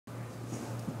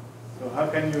So how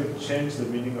can you change the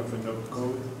meaning of an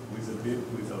opcode with a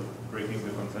BIP without breaking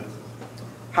the consensus?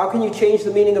 How can you change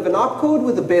the meaning of an opcode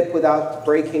with a BIP without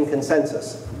breaking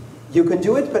consensus? You can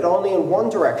do it, but only in one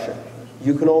direction.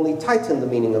 You can only tighten the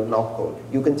meaning of an opcode.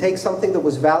 You can take something that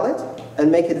was valid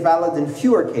and make it valid in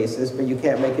fewer cases, but you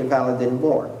can't make it valid in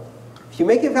more. If you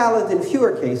make it valid in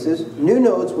fewer cases, new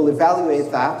nodes will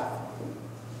evaluate that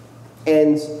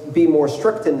and be more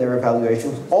strict in their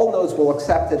evaluations. All nodes will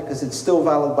accept it because it's still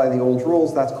valid by the old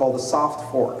rules. That's called a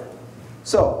soft fork.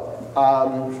 So,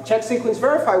 check sequence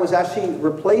verify was actually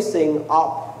replacing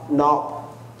op,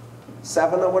 nop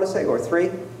 7, I want to say, or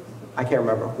 3. I can't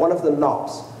remember. One of the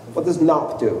nops. What does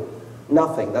nop do?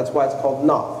 Nothing. That's why it's called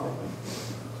nop.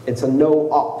 It's a no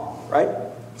op, right?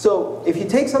 So if you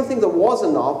take something that was a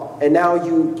nop and now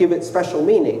you give it special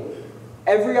meaning,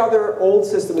 every other old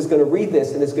system is going to read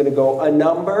this and it's going to go a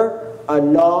number, a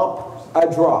nop,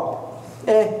 a drop.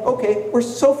 Okay, we're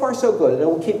so far so good, and it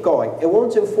will keep going. It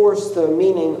won't enforce the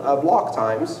meaning of lock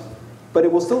times, but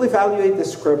it will still evaluate the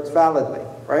script validly,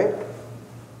 right?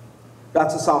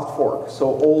 That's a soft fork. So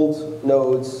old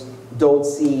nodes don't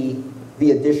see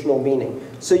the additional meaning.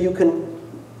 So you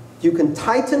can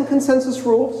tighten consensus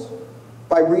rules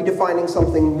by redefining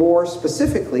something more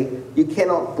specifically. You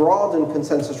cannot broaden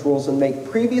consensus rules and make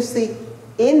previously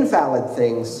invalid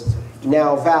things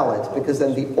now valid, because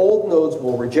then the old nodes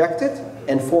will reject it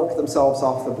and fork themselves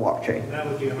off the blockchain. That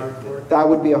would be a hard fork? That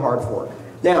would be a hard fork.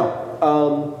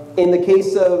 Now, in the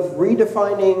case of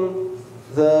redefining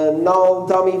the null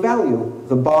dummy value,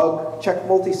 the bug check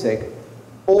multisig,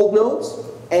 old nodes,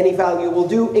 any value will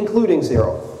do, including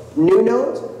 0. New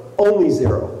nodes, only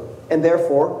 0. And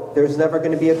therefore, there's never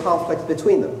going to be a conflict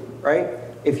between them, right?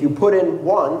 If you put in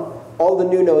 1, all the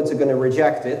new nodes are going to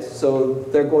reject it, so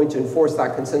they're going to enforce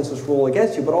that consensus rule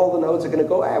against you, but all the nodes are going to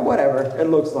go, whatever, it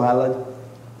looks valid,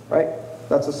 right?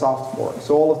 That's a soft fork.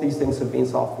 So all of these things have been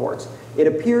soft forks. It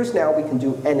appears now we can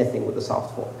do anything with a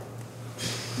soft fork.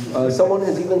 Someone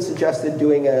has even suggested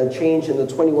doing a change in the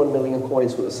 21 million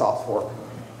coins with a soft fork.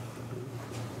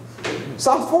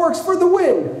 Soft forks for the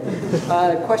win!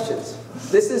 Questions?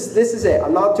 This is it.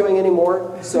 I'm not doing any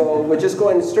more, so we're just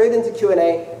going straight into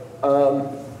Q&A.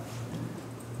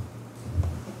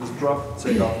 Does drop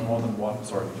take off more than one?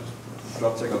 Sorry, just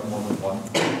drop take off more than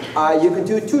one? You can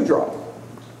do 2 drop.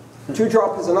 2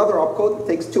 drop is another opcode that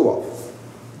takes 2 off.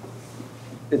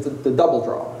 It's the double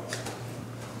drop.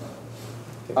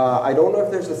 I don't know if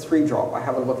there's a 3 drop. I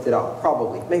haven't looked it up.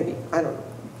 Probably, maybe. I don't know.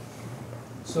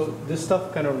 So this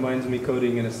stuff kind of reminds me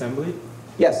coding in assembly.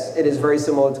 Yes, it is very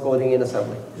similar to coding in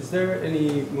assembly. Is there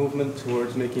any movement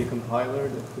towards making a compiler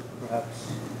that could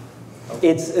perhaps help?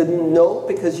 It's no,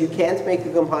 because you can't make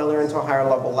a compiler into a higher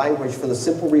level language for the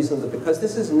simple reason that because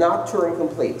this is not Turing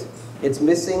complete, it's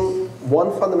missing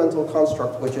one fundamental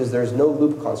construct, which is there's no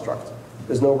loop construct.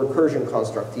 There's no recursion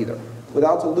construct either.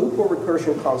 Without a loop or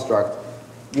recursion construct,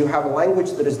 you have a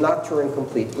language that is not Turing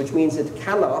complete, which means it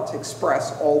cannot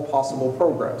express all possible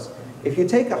programs. If you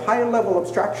take a higher level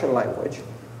abstraction language,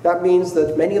 that means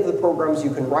that many of the programs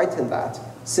you can write in that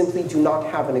simply do not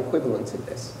have an equivalent in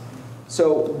this.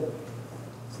 So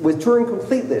with Turing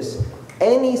completeness,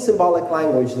 any symbolic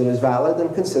language that is valid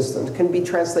and consistent can be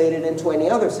translated into any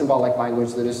other symbolic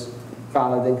language that is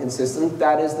valid and consistent.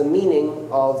 That is the meaning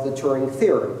of the Turing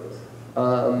theorem,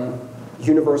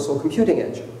 universal computing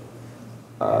engine.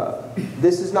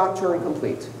 This is not Turing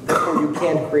complete. Therefore, you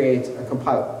can't create a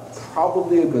compiler.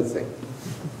 Probably a good thing.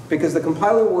 Because the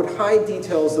compiler would hide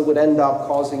details that would end up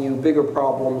causing you bigger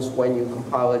problems when you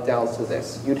compile it down to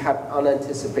this. You'd have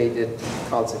unanticipated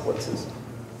consequences.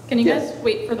 Can you guys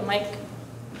wait for the mic?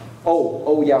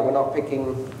 Oh yeah, we're not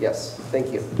picking. Yes,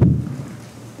 thank you.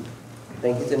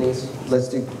 Thank you, Denise. Let's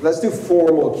do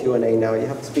formal Q&A now. You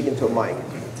have to speak into a mic.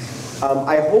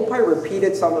 I hope I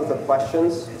repeated some of the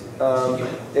questions.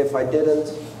 If I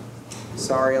didn't,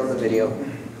 sorry on the video.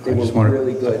 They were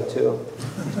really good too.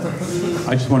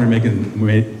 I just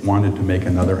wanted to make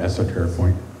another esoteric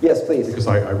point. Yes, please. Because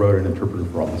I wrote an interpreter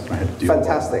problem, so I had to deal with it.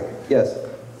 Fantastic. Yes.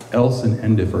 Else and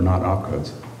endif are not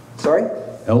opcodes. Sorry?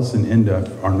 Else and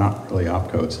endif are not really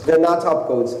opcodes. They're not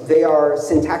opcodes. They are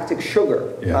syntactic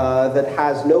sugar that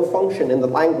has no function in the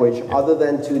language other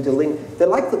than to delineate. They're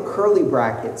like the curly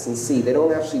brackets in C. They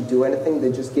don't actually do anything.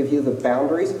 They just give you the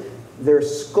boundaries. They're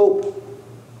scope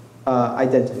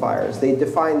identifiers. They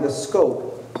define the scope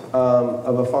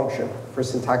of a function for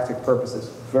syntactic purposes.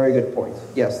 Very good point.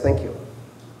 Yes, thank you.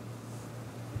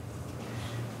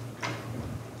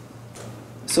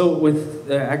 So with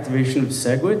the activation of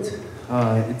SegWit,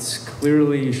 it's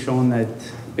clearly shown that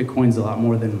Bitcoin's a lot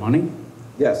more than money.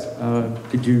 Yes.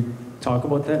 Could you talk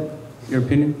about that, your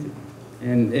opinion?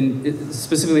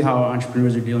 specifically how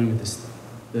entrepreneurs are dealing with this,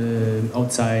 the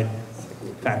outside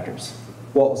factors.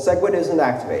 Well, SegWit isn't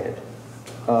activated.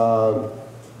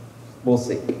 We'll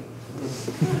see.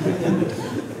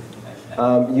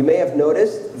 You may have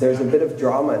noticed there's a bit of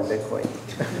drama in Bitcoin.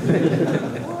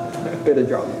 Bit of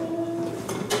drama.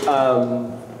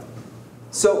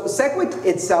 So SegWit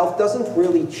itself doesn't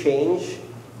really change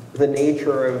the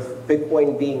nature of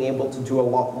Bitcoin being able to do a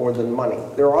lot more than money.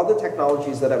 There are other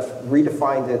technologies that have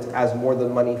redefined it as more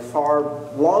than money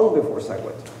long before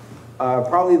SegWit.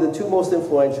 Probably the two most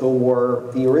influential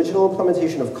were the original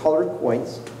implementation of colored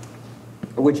coins,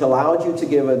 which allowed you to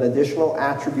give an additional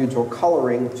attribute or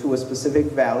coloring to a specific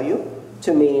value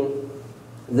to mean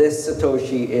this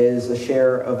Satoshi is a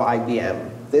share of IBM.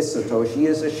 This Satoshi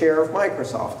is a share of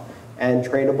Microsoft and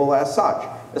tradable as such.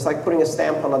 It's like putting a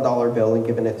stamp on a dollar bill and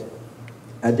giving it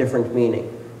a different meaning.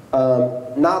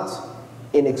 Not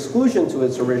in exclusion to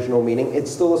its original meaning, it's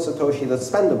still a Satoshi that's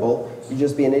spendable. You'd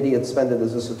just be an idiot to spend it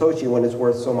as a Satoshi when it's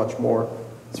worth so much more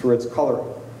through its coloring.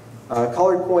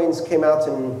 Colored coins came out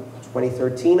in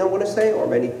 2013, I want to say, or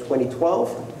maybe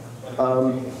 2012.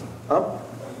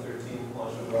 2013,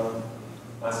 launch of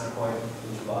Massive Coin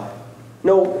in July.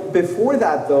 No, before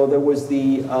that, though, there was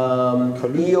the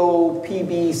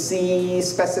EOPBC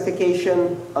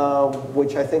specification,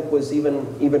 which I think was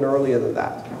even earlier than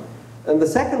that. And the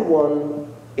second one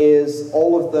is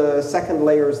all of the second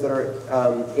layers that are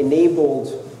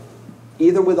enabled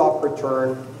either with op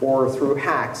return or through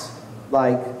hacks,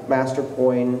 like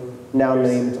Mastercoin, now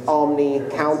named Omni,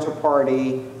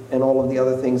 Counterparty, and all of the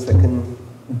other things that can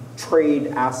trade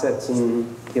assets and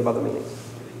give other meanings.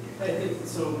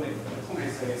 So my point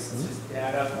is it's just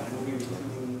data moving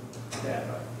between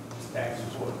data stacks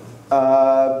or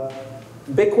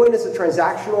Bitcoin is a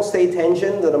transactional state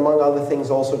engine that, among other things,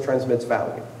 also transmits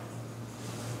value.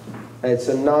 It's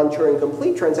a non-Turing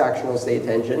complete transactional state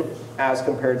engine as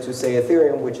compared to, say,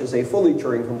 Ethereum, which is a fully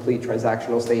Turing complete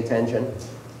transactional state engine.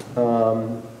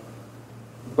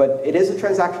 But it is a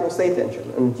transactional state engine,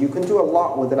 and you can do a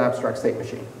lot with an abstract state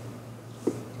machine.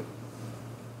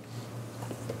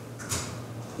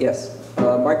 Yes,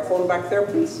 microphone back there,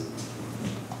 please.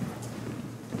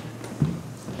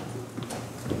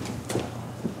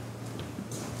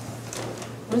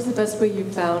 What is the best way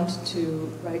you've found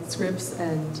to write scripts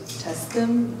and test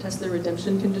them, test their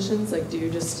redemption conditions? Like, do you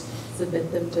just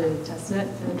submit them to testnet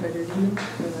and then try to redeem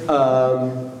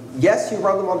them? Yes, you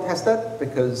run them on testnet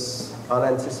because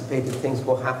unanticipated things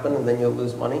will happen and then you'll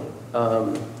lose money.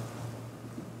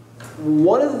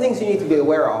 One of the things you need to be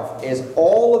aware of is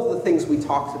all of the things we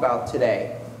talked about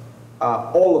today,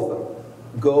 all of them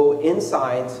go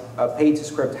inside a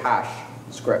pay-to-script hash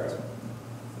script.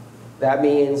 That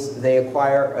means they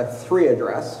acquire a 3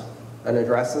 address, an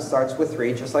address that starts with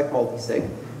 3, just like multisig.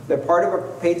 They're part of a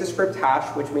pay-to-script hash,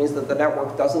 which means that the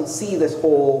network doesn't see this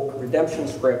whole redemption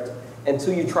script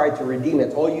until you try to redeem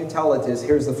it. All you tell it is,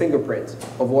 here's the fingerprint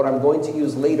of what I'm going to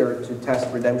use later to test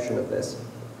redemption of this.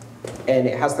 And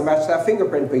it has to match that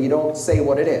fingerprint, but you don't say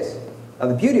what it is. Now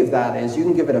the beauty of that is you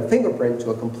can give it a fingerprint to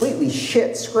a completely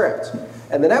shit script,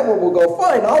 and the network will go,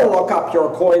 fine, I'll look up your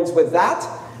coins with that.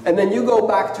 And then you go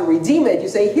back to redeem it, you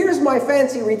say, here's my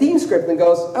fancy redeem script, and it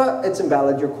goes, it's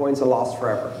invalid, your coins are lost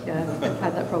forever. Yeah, I've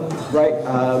had that problem. Right?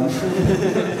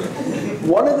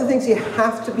 One of the things you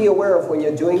have to be aware of when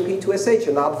you're doing P2SH,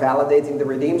 you're not validating the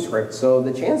redeem script. So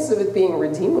the chances of it being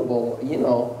redeemable, you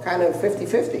know, kind of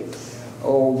 50-50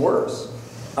 or worse.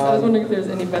 I was wondering if there's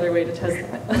any better way to test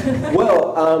that.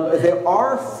 Well, there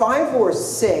are 5 or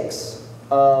 6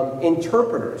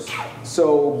 interpreters.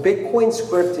 So Bitcoin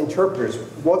script interpreters.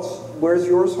 Where's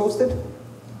yours hosted?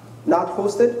 Not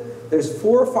hosted? There's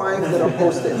 4 or 5 that are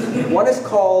hosted. One is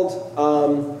called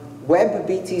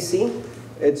WebBTC.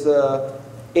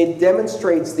 It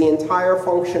demonstrates the entire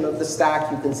function of the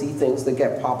stack. You can see things that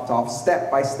get popped off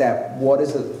step by step. What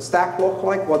does the stack look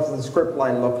like? What does the script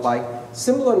line look like?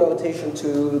 Similar notation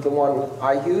to the one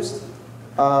I used.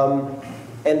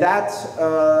 And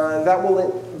that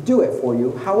will do it for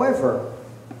you. However,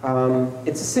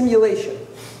 it's a simulation.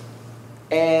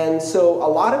 And so a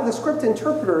lot of the script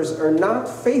interpreters are not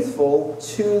faithful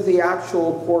to the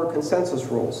actual core consensus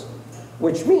rules,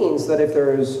 which means that if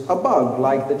there's a bug,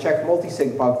 like the check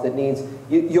multisig bug that needs,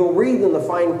 you'll read in the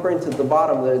fine print at the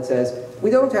bottom that it says,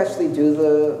 we don't actually do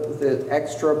the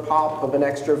extra pop of an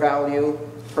extra value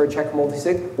for check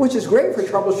multisig, which is great for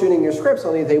troubleshooting your scripts,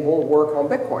 only they won't work on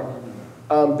Bitcoin.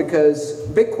 Because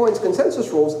Bitcoin's consensus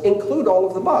rules include all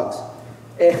of the bugs.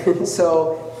 And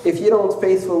so if you don't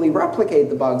faithfully replicate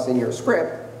the bugs in your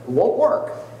script, it won't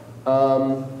work.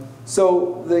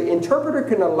 So the interpreter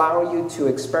can allow you to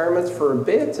experiment for a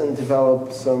bit and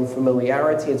develop some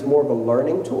familiarity. It's more of a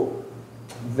learning tool.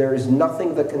 There's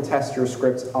nothing that can test your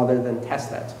scripts other than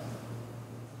testnet.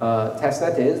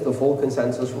 Testnet is the full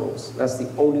consensus rules. That's the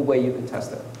only way you can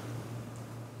test it.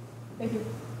 Thank you.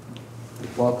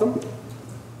 Welcome.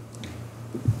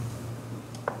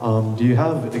 Do you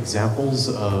have examples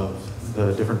of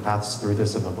the different paths through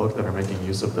this in the book that are making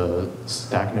use of the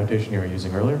stack notation you were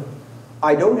using earlier?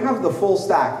 I don't have the full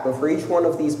stack, but for each one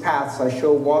of these paths, I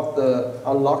show what the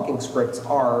unlocking scripts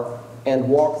are and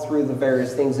walk through the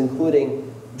various things,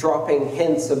 including dropping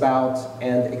hints about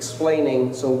and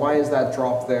explaining, so why is that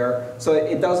drop there? So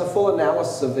it does a full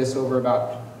analysis of this over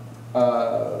about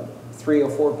 3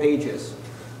 or 4 pages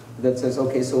that says,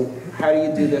 okay, so how do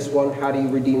you do this one? How do you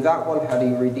redeem that one? How do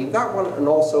you redeem that one? And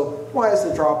also, why is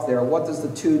the drop there? What does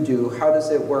the 2 do? How does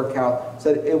it work out?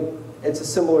 So it's a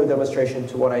similar demonstration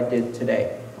to what I did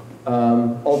today.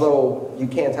 Although you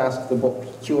can't ask the book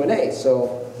Q&A,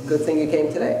 so good thing you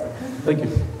came today. Thank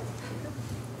you.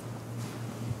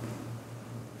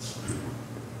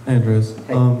 Hey, Andres.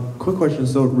 Hey. Quick question.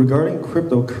 So regarding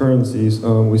cryptocurrencies,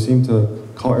 we seem to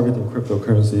call everything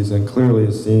cryptocurrencies, and clearly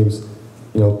it seems,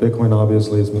 Bitcoin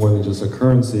obviously is more than just a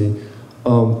currency.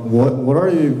 What are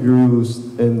your views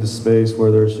in the space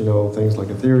where there's, things like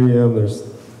Ethereum, there's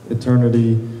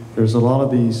Eternity, there's a lot of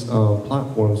these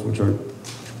platforms which are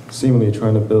seemingly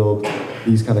trying to build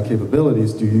these kind of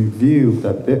capabilities. Do you view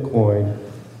that Bitcoin,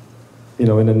 in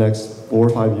the next 4 or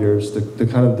 5 years, the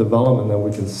kind of development that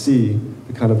we can see,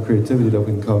 the kind of creativity that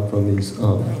can come from these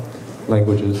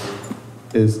languages,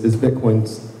 is Bitcoin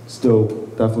still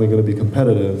definitely going to be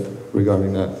competitive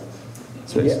regarding that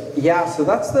space? Yeah. So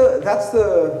that's the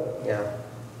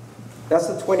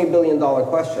 $20 billion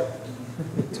question,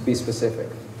 to be specific.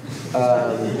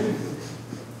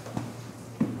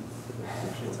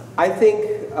 I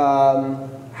think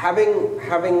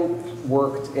having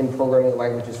worked in programming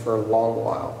languages for a long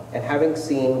while and having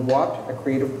seen what a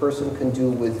creative person can do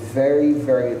with very,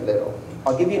 very little.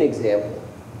 I'll give you an example.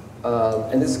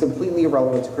 And this is completely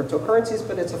irrelevant to cryptocurrencies,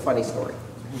 but it's a funny story.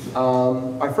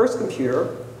 My first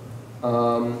computer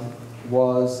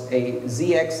was a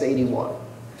ZX81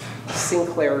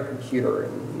 Sinclair computer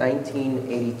in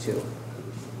 1982.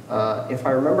 If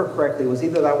I remember correctly, it was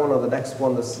either that one or the next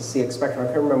one, the CX Spectrum. I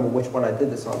can't remember which one I did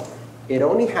this on. It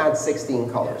only had 16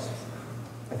 colors.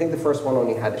 I think the first one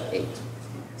only had 8.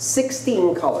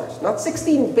 16 colors, not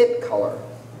 16-bit color.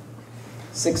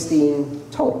 16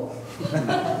 total,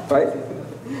 right?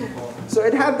 So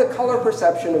it had the color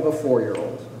perception of a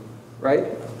 4-year-old,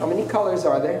 right? How many colors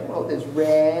are there? Well, there's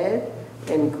red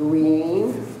and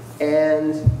green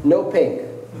and no pink.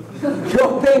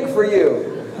 No pink for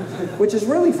you. Which is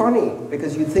really funny,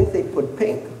 because you'd think they'd put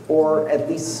pink, or at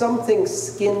least something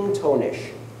skin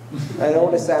tone-ish. I don't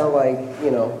want to sound like,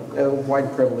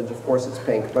 white privilege, of course it's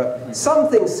pink, but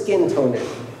something skin tone-ish.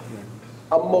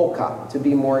 A mocha, to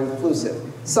be more inclusive.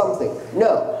 Something.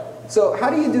 No. So how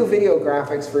do you do video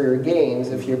graphics for your games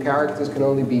if your characters can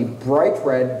only be bright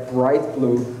red, bright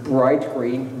blue, bright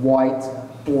green, white,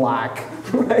 black,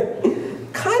 right?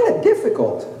 Kind of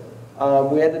difficult.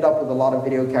 We ended up with a lot of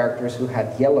video characters who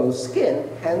had yellow skin,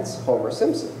 hence Homer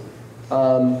Simpson.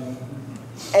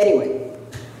 Anyway,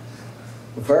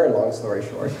 very long story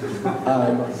short,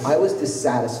 I was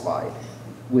dissatisfied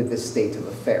with the state of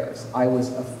affairs. I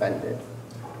was offended.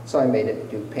 So I made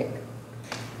it do pink.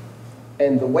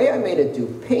 And the way I made it do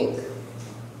pink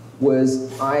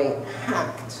was I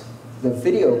hacked the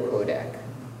video codec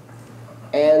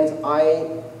and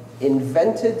I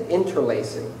invented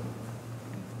interlacing.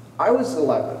 I was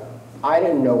 11. I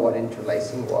didn't know what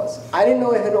interlacing was. I didn't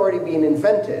know it had already been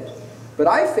invented. But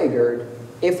I figured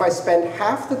if I spend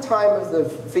half the time of the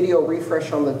video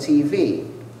refresh on the TV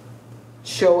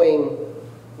showing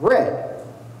red,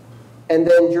 and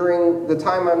then during the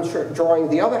time I'm drawing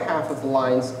the other half of the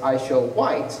lines, I show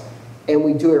white, and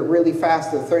we do it really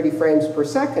fast at 30 frames per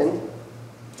second,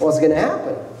 what's going to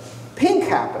happen? Pink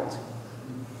happened.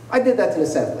 I did that in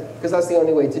assembly, because that's the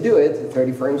only way to do it, at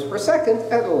 30 frames per second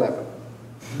at 11.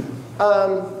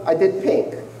 I did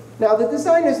pink. Now, the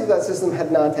designers of that system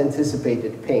had not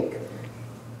anticipated pink.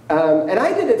 And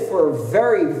I did it for a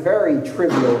very, very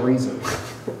trivial reason.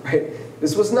 Right?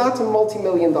 This was not a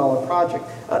multi-million-dollar project.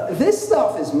 This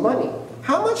stuff is money.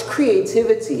 How much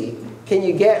creativity can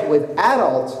you get with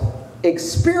adult,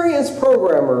 experienced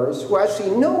programmers who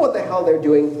actually know what the hell they're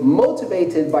doing,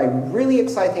 motivated by really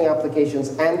exciting applications,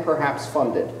 and perhaps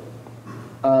funded?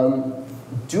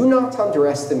 Do not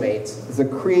underestimate the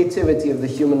creativity of the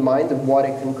human mind and what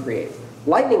it can create.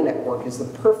 Lightning Network is the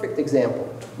perfect example.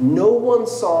 No one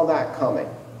saw that coming,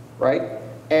 right?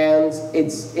 And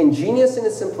it's ingenious in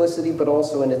its simplicity, but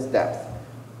also in its depth.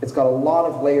 It's got a lot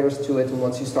of layers to it, and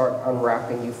once you start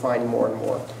unwrapping, you find more and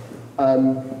more.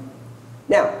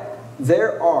 Now,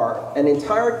 there are an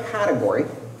entire category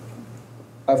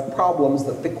of problems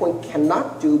that Bitcoin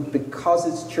cannot do because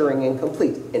it's Turing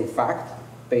incomplete. In fact,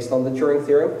 based on the Turing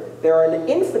theorem, there are an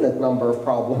infinite number of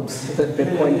problems that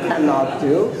Bitcoin cannot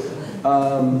do.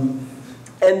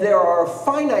 And there are a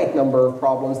finite number of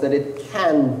problems that it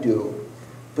can do.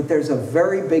 But there's a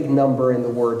very big number in the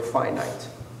word finite.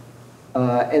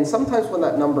 And sometimes when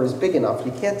that number is big enough,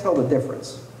 you can't tell the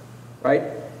difference, right?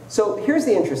 So here's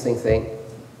the interesting thing.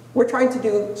 We're trying to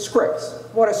do scripts.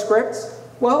 What are scripts?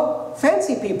 Well,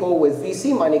 fancy people with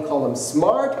VC money call them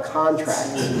smart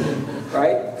contracts,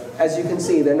 right? As you can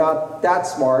see, they're not that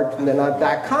smart, and they're not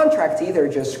that contracty,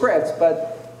 they're just scripts.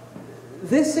 But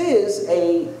this is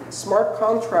a smart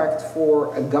contract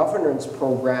for a governance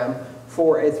program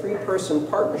for a 3-person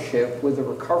partnership with a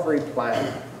recovery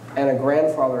plan and a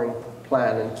grandfathering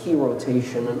plan and key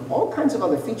rotation and all kinds of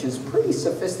other features, pretty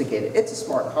sophisticated. It's a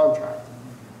smart contract.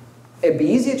 It'd be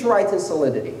easier to write in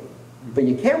Solidity, but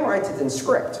you can't write it in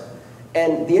script.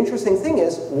 And the interesting thing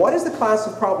is, what is the class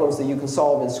of problems that you can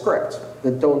solve in script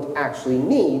that don't actually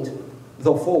need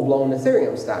the full-blown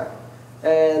Ethereum stack?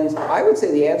 And I would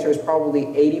say the answer is probably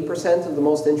 80% of the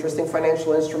most interesting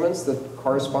financial instruments that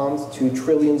correspond to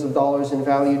trillions of dollars in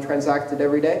value transacted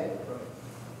every day.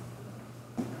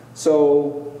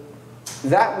 So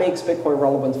that makes Bitcoin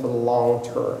relevant for the long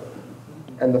term.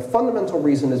 And the fundamental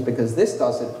reason is because this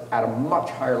does it at a much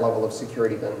higher level of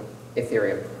security than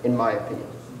Ethereum, in my opinion,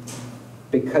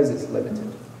 because it's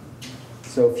limited.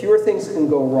 So fewer things can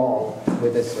go wrong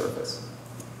with this service.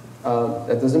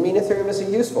 That doesn't mean Ethereum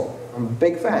isn't useful. I'm a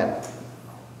big fan.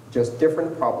 Just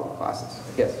different problem classes.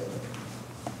 Yes?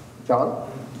 John?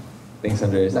 Thanks,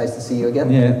 Andreas. Nice to see you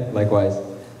again. Yeah, likewise.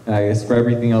 I guess for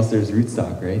everything else, there's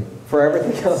rootstock, right? For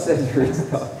everything else, there's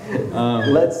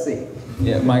rootstock. Let's see.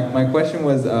 Yeah, my question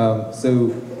was,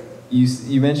 so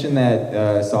you mentioned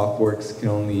that soft forks can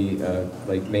only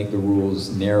like make the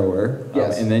rules narrower.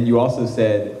 Yes. And then you also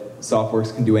said soft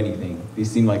forks can do anything.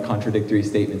 These seem like contradictory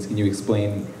statements. Can you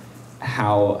explain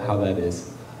how that is?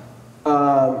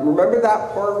 Remember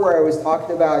that part where I was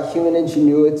talking about human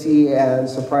ingenuity and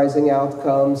surprising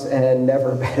outcomes and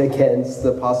never bet against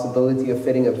the possibility of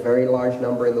fitting a very large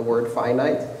number in the word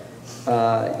finite?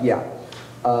 Yeah.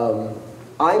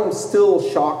 I'm still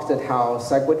shocked at how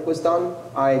SegWit was done.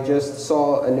 I just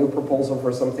saw a new proposal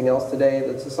for something else today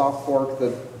that's a soft fork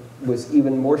that was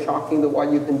even more shocking than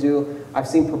what you can do. I've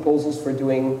seen proposals for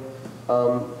doing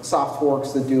soft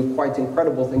forks that do quite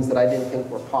incredible things that I didn't think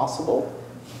were possible.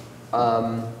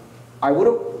 I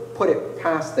wouldn't put it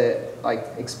past it, like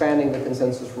expanding the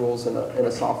consensus rules in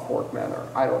a soft fork manner.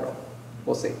 I don't know.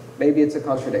 We'll see. Maybe it's a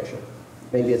contradiction.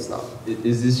 Maybe it's not.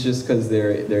 Is this just because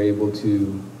they're able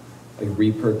to like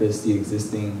repurpose the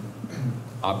existing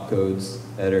opcodes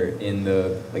that are in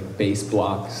the like base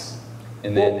blocks,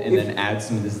 and then add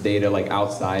some of this data like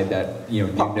outside that new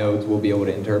nodes will be able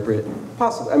to interpret?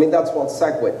 Possibly. I mean, that's what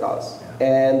SegWit does.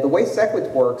 And the way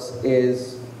SegWit works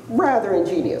is rather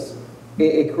ingenious.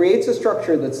 It creates a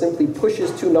structure that simply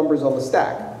pushes 2 numbers on the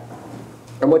stack.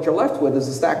 And what you're left with is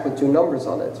a stack with 2 numbers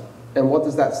on it. And what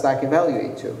does that stack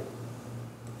evaluate to?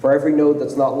 For every node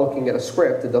that's not looking at a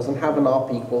script, it doesn't have an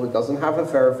op equal, it doesn't have a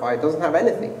verify, it doesn't have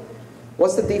anything.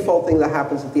 What's the default thing that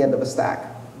happens at the end of a stack?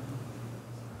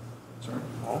 Sorry?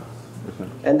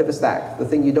 End of a stack. The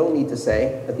thing you don't need to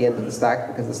say at the end of the stack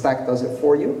because the stack does it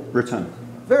for you. Return.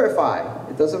 Verify.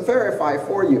 It does a verify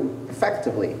for you,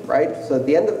 effectively, right? So at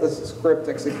the end of the script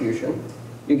execution,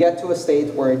 you get to a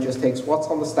state where it just takes what's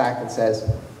on the stack and says,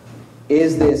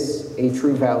 is this a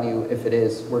true value? If it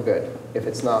is, we're good. If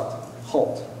it's not,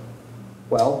 halt.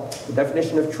 Well, the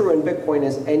definition of true in Bitcoin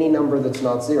is any number that's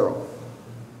not 0.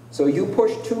 So you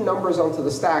push 2 numbers onto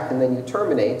the stack and then you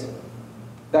terminate,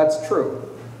 that's true.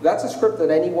 That's a script that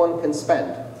anyone can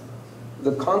spend.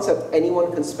 The concept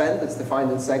anyone can spend that's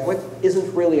defined in SegWit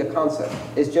isn't really a concept.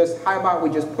 It's just, how about we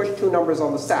just push 2 numbers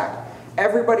on the stack?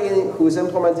 Everybody who's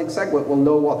implementing SegWit will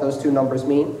know what those 2 numbers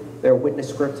mean. They're a witness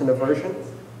script and a version,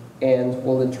 and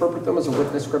will interpret them as a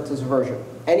witness script as a version.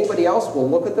 Anybody else will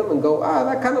look at them and go,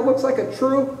 that kind of looks like a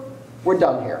true, we're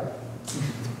done here.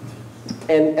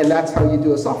 And that's how you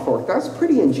do a soft fork. That's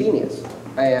pretty ingenious.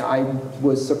 I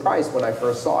was surprised when I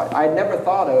first saw it. I'd never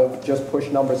thought of just push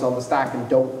numbers on the stack and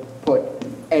don't put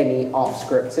any off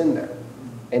scripts in there,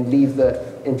 and leave the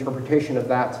interpretation of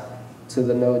that to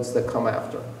the nodes that come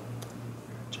after.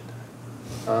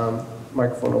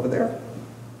 Microphone over there.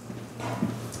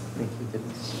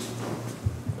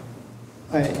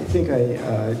 I think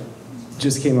I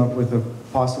just came up with a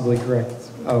possibly correct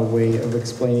way of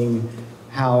explaining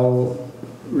how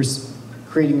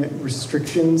creating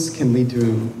restrictions can lead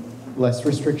to less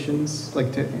restrictions,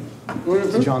 like to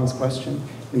John's question.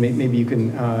 And maybe you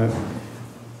can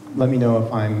let me know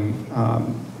if I'm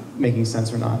making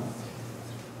sense or not.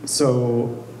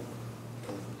 So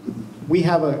we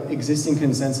have an existing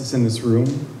consensus in this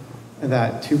room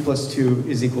that 2 + 2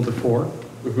 is equal to 4.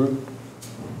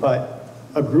 But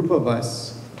a group of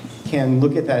us can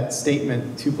look at that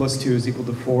statement, 2 + 2 is equal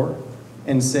to 4,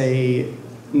 and say,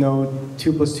 no,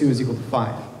 2 + 2 is equal to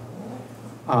 5.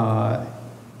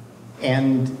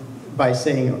 And by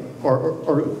saying,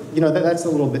 or you know, that's a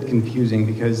little bit confusing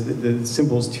because the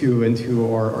symbols 2 and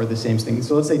 2 are the same thing.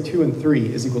 So let's say 2 and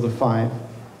 3 is equal to 5.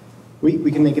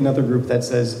 We can make another group that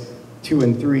says 2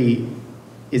 and 3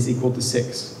 is equal to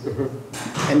 6.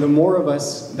 And the more of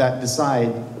us that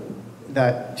decide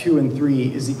that 2 and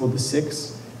 3 is equal to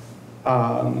 6,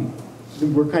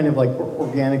 we're kind of like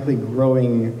organically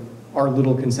growing our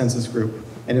little consensus group.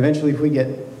 And eventually, if we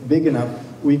get big enough,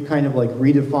 we've kind of like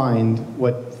redefined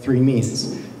what 3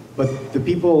 means. But the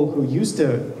people who used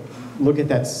to look at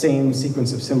that same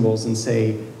sequence of symbols and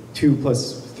say 2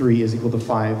 + 3 is equal to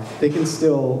 5, they can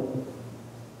still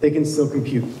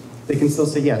compute. They can still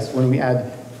say, yes, when we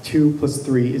add 2 +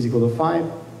 3 is equal to 5,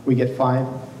 we get 5.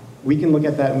 We can look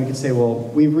at that and we can say,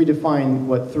 well, we've redefined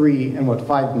what 3 and what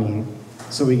 5 mean.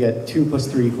 So we get 2 +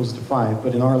 3 equals to 5,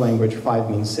 but in our language, 5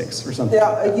 means 6 or something.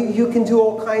 Yeah, you can do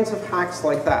all kinds of hacks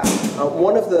like that.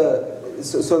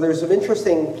 So there's some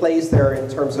interesting plays there in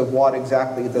terms of what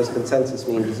exactly does consensus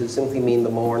mean. Does it simply mean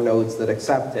the more nodes that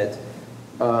accept it?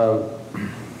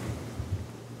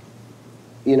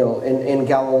 You know, in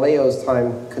Galileo's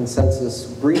time, consensus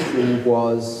briefly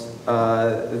was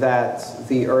that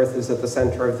the Earth is at the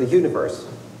center of the universe.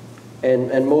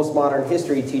 And most modern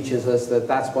history teaches us that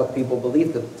that's what people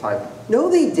believed at the time. No,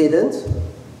 they didn't.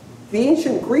 The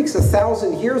ancient Greeks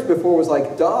 1,000 years before was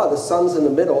like, duh, the sun's in the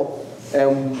middle.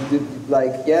 And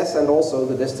like, yes, and also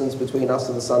the distance between us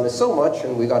and the sun is so much,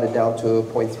 and we got it down to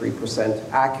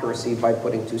 0.3% accuracy by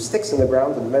putting 2 sticks in the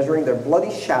ground and measuring their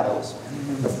bloody shadows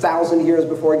 1,000 years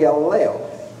before Galileo.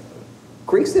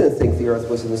 Greeks didn't think the Earth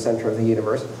was in the center of the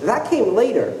universe. That came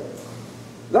later.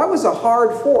 That was a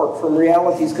hard fork from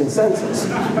reality's consensus.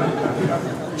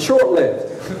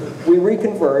 Short-lived. We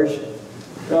reconverged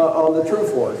on the true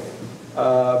fork.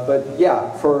 But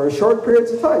yeah, for short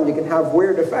periods of time, you can have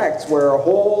weird effects where a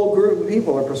whole group of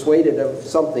people are persuaded of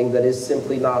something that is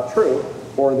simply not true,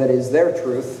 or that is their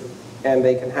truth, and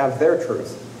they can have their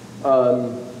truth.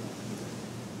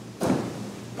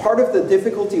 Part of the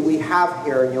difficulty we have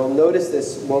here, and you'll notice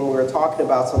this when we were talking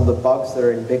about some of the bugs that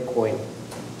are in Bitcoin,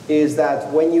 is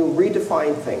that when you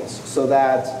redefine things so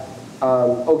that,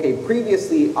 okay,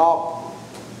 previously op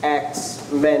X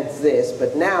meant this,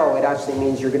 but now it actually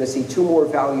means you're going to see 2 more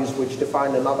values which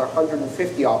define another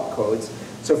 150 opcodes.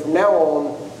 So from now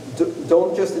on,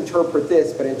 don't just interpret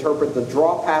this, but interpret the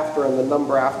drop after and the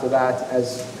number after that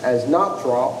as not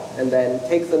drop, and then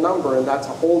take the number, and that's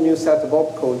a whole new set of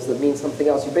opcodes that means something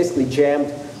else. You basically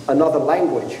jammed another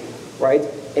language, right?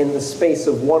 In the space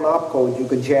of 1 opcode, you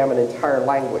could jam an entire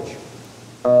language.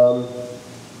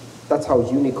 That's how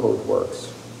Unicode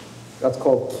works. That's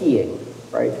called keying,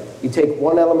 right? You take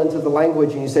one element of the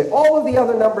language and you say, all of the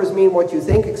other numbers mean what you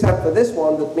think, except for this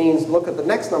one that means look at the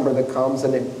next number that comes,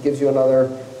 and it gives you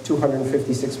another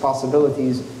 256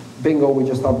 possibilities. Bingo, we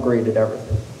just upgraded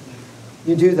everything.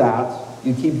 You do that,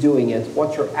 you keep doing it.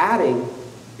 What you're adding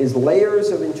is layers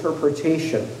of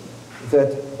interpretation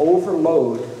that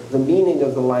overload the meaning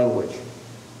of the language.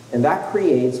 And that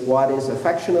creates what is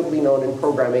affectionately known in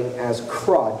programming as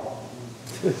crud.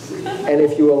 And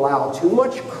if you allow too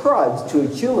much crud to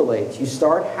accumulate, you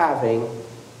start having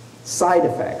side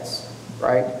effects,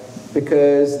 right?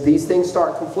 Because these things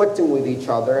start conflicting with each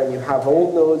other, and you have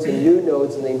old nodes and new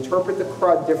nodes, and they interpret the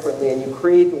crud differently, and you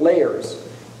create layers.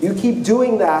 You keep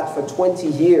doing that for 20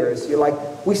 years. You're like,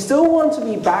 we still want to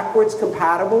be backwards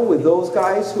compatible with those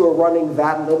guys who are running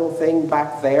that little thing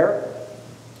back there.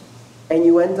 And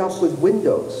you end up with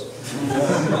Windows.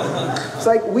 It's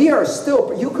like, we are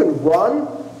still, you can run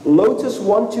Lotus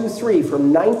 123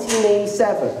 from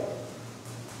 1987.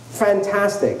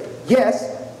 Fantastic.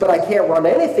 Yes, but I can't run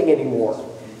anything anymore.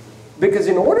 Because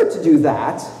in order to do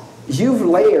that, you've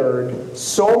layered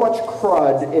so much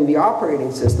crud in the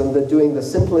operating system that doing the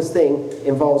simplest thing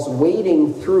involves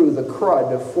wading through the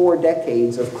crud of 4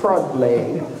 decades of crud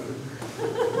laying.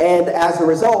 And as a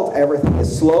result, everything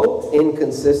is slow,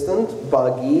 inconsistent,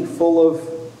 buggy, full of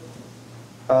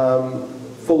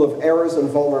errors and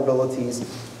vulnerabilities.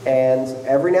 And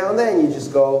every now and then you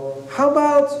just go, how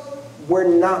about we're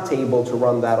not able to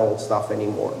run that old stuff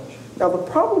anymore. Now, the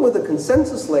problem with the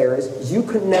consensus layer is you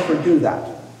can never do that.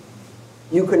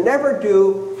 You can never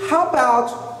do, how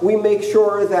about we make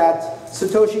sure that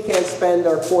Satoshi can't spend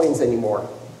our coins anymore?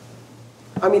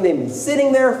 I mean, they've been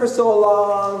sitting there for so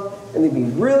long, and they've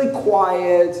been really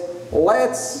quiet.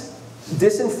 Let's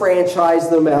disenfranchise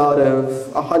them out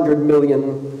of 100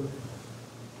 million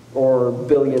or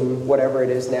billion, whatever it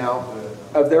is now,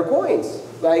 of their coins.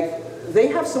 Like, they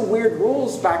have some weird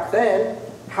rules back then.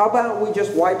 How about we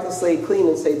just wipe the slate clean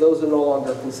and say those are no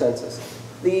longer consensus?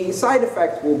 The side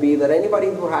effect will be that anybody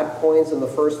who had coins in the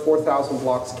first 4,000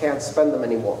 blocks can't spend them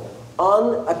anymore.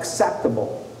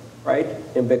 Unacceptable, right,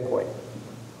 in Bitcoin.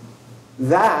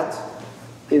 That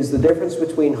is the difference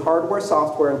between hardware,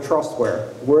 software, and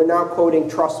Trustware. We're now coding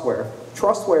Trustware.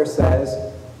 Trustware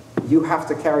says you have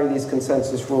to carry these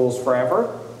consensus rules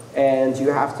forever, and you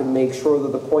have to make sure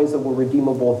that the coins that were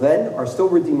redeemable then are still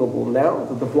redeemable now,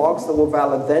 that the blocks that were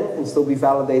valid then can still be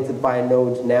validated by a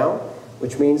node now,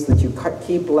 which means that you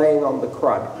keep laying on the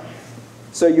CRUD.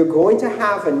 So you're going to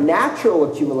have a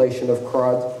natural accumulation of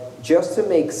CRUD just to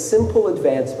make simple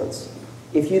advancements.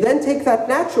 If you then take that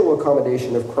natural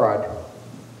accommodation of CRUD,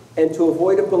 and to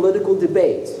avoid a political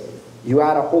debate, you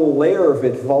add a whole layer of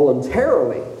it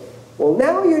voluntarily, well,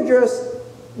 now you're just,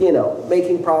 you know,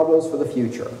 making problems for the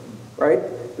future, right?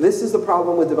 This is the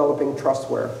problem with developing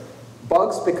Trustware.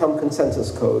 Bugs become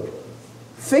consensus code.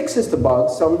 Fixes to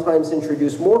bugs sometimes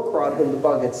introduce more CRUD than the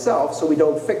bug itself, so we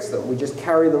don't fix them. We just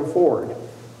carry them forward.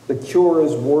 The cure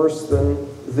is worse than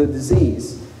the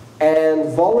disease. And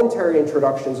voluntary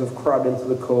introductions of CRUD into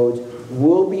the code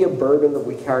will be a burden that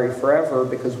we carry forever,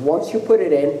 because once you put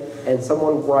it in and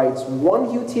someone writes one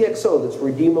UTXO that's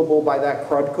redeemable by that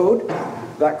CRUD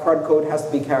code has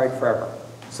to be carried forever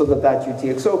so that that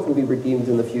UTXO can be redeemed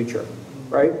in the future,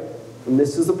 right? And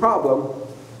this is the problem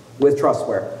with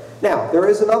Trustware. Now, there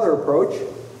is another approach,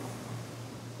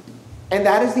 and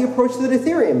that is the approach that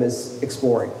Ethereum is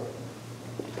exploring.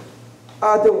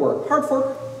 Didn't work. Hard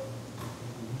fork.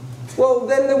 Well,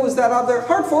 then there was that other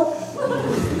hard fork.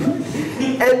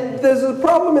 And there's a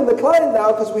problem in the client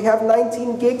now because we have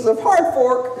 19 gigs of hard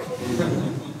fork.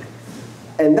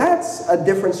 And that's a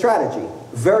different strategy.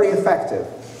 Very effective.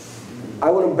 I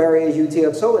wouldn't bury a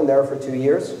UTXO in there for 2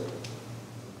 years.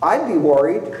 I'd be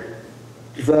worried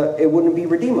that it wouldn't be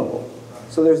redeemable.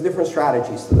 So there's different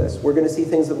strategies to this. We're going to see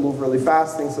things that move really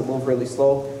fast, things that move really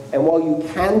slow. And while you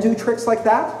can do tricks like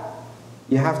that,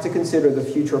 you have to consider the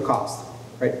future cost,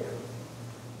 right?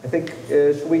 I think,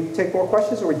 should we take more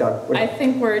questions or are we done? I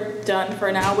think we're done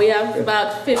for now. We have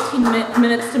about 15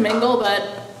 minutes to mingle, but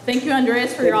thank you,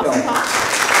 Andreas, for your awesome talk.